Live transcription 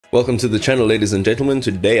Welcome to the channel, ladies and gentlemen.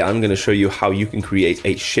 Today I'm going to show you how you can create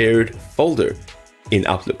a shared folder in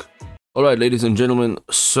Outlook. Alright, ladies and gentlemen,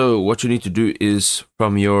 so what you need to do is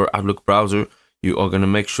from your Outlook browser, you are going to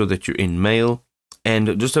make sure that you're in Mail,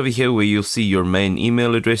 and just over here where you'll see your main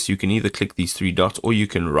email address, you can either click these three dots or you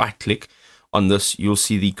can right click on this. You'll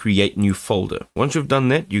see the create new folder. Once you've done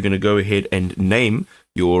that, you're going to go ahead and name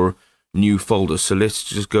your new folder. So let's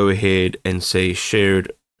just go ahead and say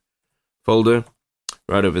shared folder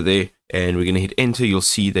right over there, and we're going to hit enter. You'll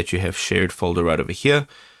see that you have shared folder right over here.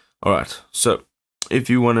 All right, so if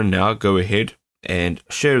you want to now go ahead and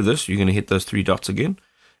share this, you're going to hit those three dots again,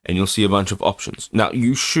 and you'll see a bunch of options. Now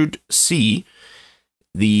you should see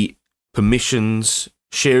the permissions,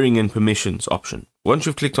 sharing and permissions option. Once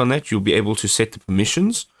you've clicked on that, you'll be able to set the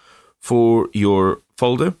permissions for your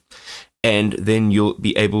folder, and then you'll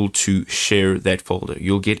be able to share that folder.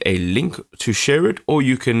 You'll get a link to share it, or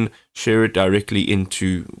you can share it directly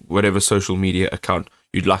into whatever social media account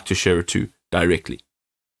you'd like to share it to directly.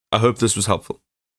 I hope this was helpful.